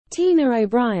Tina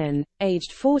O'Brien,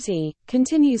 aged 40,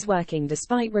 continues working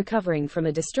despite recovering from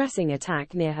a distressing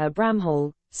attack near her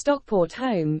Bramhall, Stockport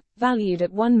home, valued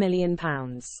at £1 million.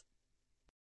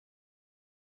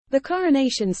 The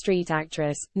Coronation Street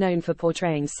actress, known for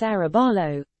portraying Sarah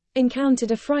Barlow,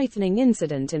 encountered a frightening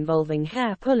incident involving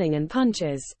hair pulling and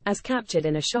punches, as captured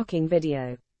in a shocking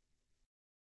video.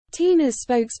 Tina's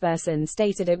spokesperson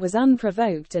stated it was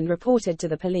unprovoked and reported to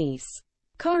the police.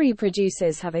 Corrie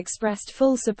producers have expressed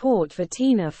full support for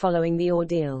Tina following the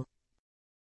ordeal.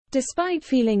 Despite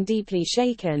feeling deeply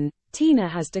shaken, Tina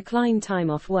has declined time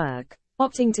off work,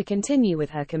 opting to continue with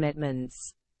her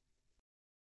commitments.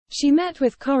 She met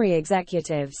with Corrie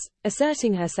executives,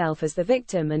 asserting herself as the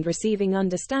victim and receiving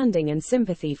understanding and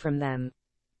sympathy from them.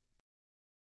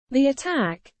 The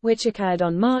attack, which occurred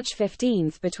on March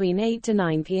 15 between 8 to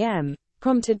 9 p.m.,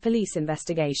 prompted police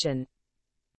investigation.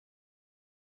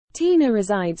 Tina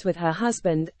resides with her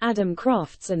husband, Adam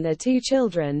Crofts, and their two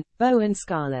children, Beau and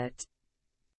Scarlett.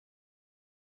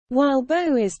 While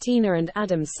Beau is Tina and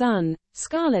Adam's son,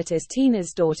 Scarlett is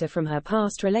Tina's daughter from her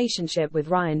past relationship with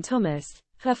Ryan Thomas,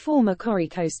 her former Corrie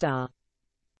co-star.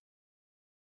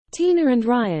 Tina and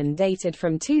Ryan dated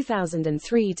from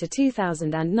 2003 to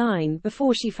 2009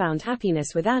 before she found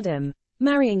happiness with Adam,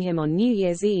 marrying him on New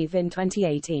Year's Eve in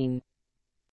 2018.